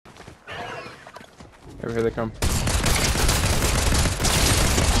Over here they come.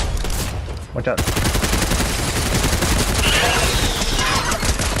 Watch out.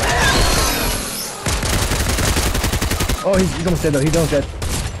 Oh, he's almost dead though. He's almost dead.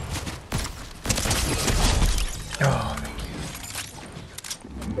 Oh, thank you.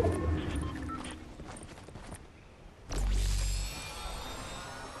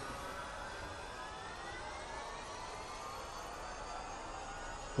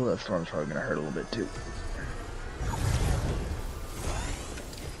 Well, that storm's probably gonna hurt a little bit too.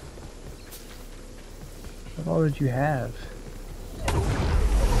 What all did you have?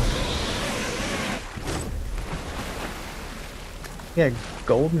 Yeah,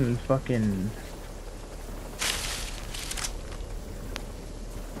 golden fucking.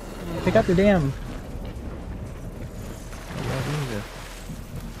 Pick up the damn.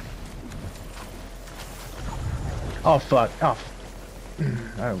 Oh fuck! Oh.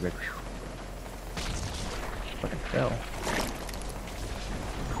 Oh good. Fucking fell.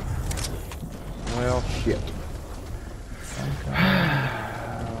 Well, shit.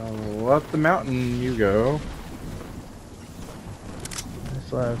 Up the mountain you go. I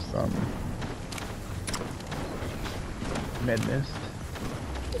still have some med mist.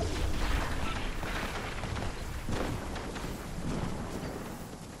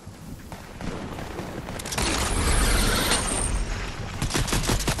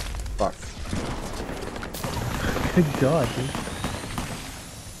 Fuck. Good god, dude.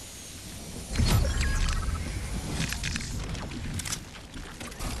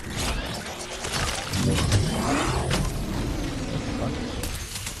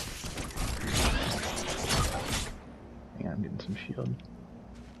 Yeah, I'm getting some shield.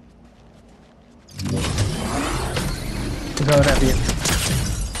 Who's going after you?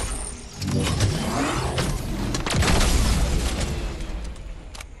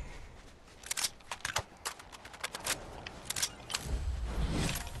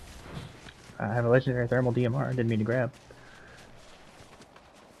 I have a legendary thermal DMR. I didn't mean to grab.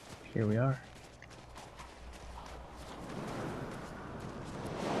 Here we are.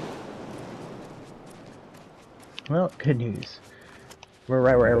 Well, good news. We're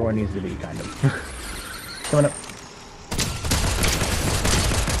right where everyone needs to be, kind of. Coming up.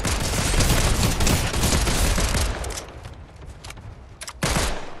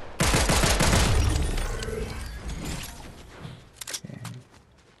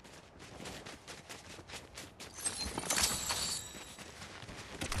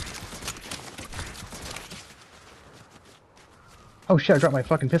 Oh shit, I dropped my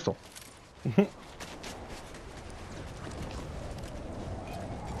fucking pistol. I'm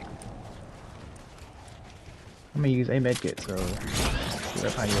gonna use a medkit, so get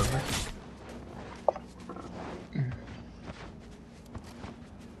up behind you over.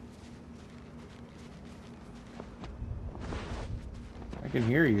 I can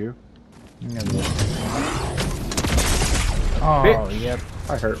hear you. Oh, Bitch. yep.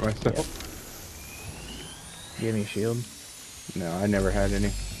 I hurt myself. Yep. Give me a shield. No, I never had any.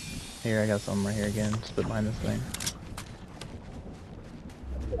 Here, I got some right here again. Split behind this thing.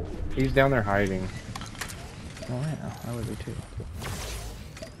 He's down there hiding. Oh yeah, I would be too.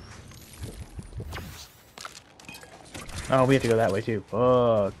 Oh, we have to go that way too.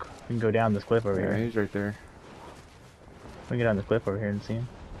 Fuck. We can go down this cliff over Yeah, here. he's right there. We can get on this cliff over here and see him.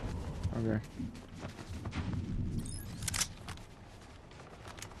 Okay.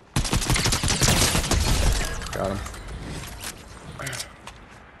 Got him.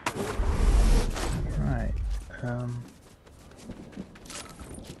 Right.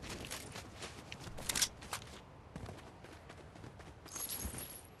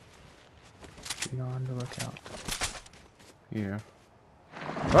 Be on the lookout. Yeah.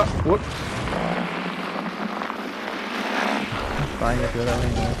 Oh, whoop. Fine, you have to go that way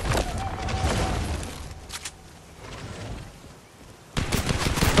anyway.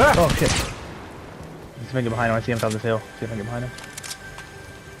 Ah! Oh shit. Let's make it behind him. I see him top of this hill. See if I can get behind him.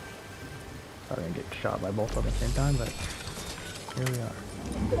 Probably gonna get shot by both of them at the same time, but here we are.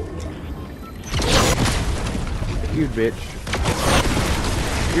 You bitch.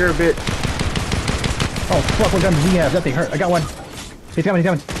 You're a bitch. Oh fuck, what gun does he have? That thing hurt. I got one. He's coming, he's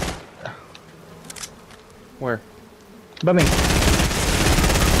coming. Where? Above me.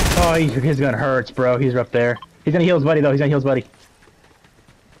 Oh, his gun hurts, bro. He's up there. He's gonna heal his buddy, though. He's gonna heal his buddy. You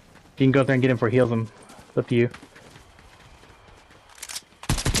can go up there and get him before he heals him. It's up to you.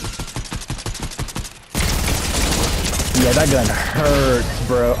 Yeah, that gun hurts,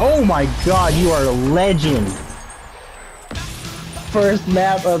 bro. Oh my god, you are a legend. First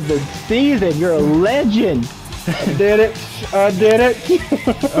map of the season. You're a legend. I did it! I did it!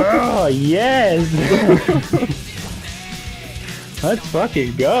 Oh, yes! Let's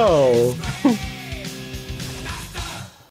fucking go!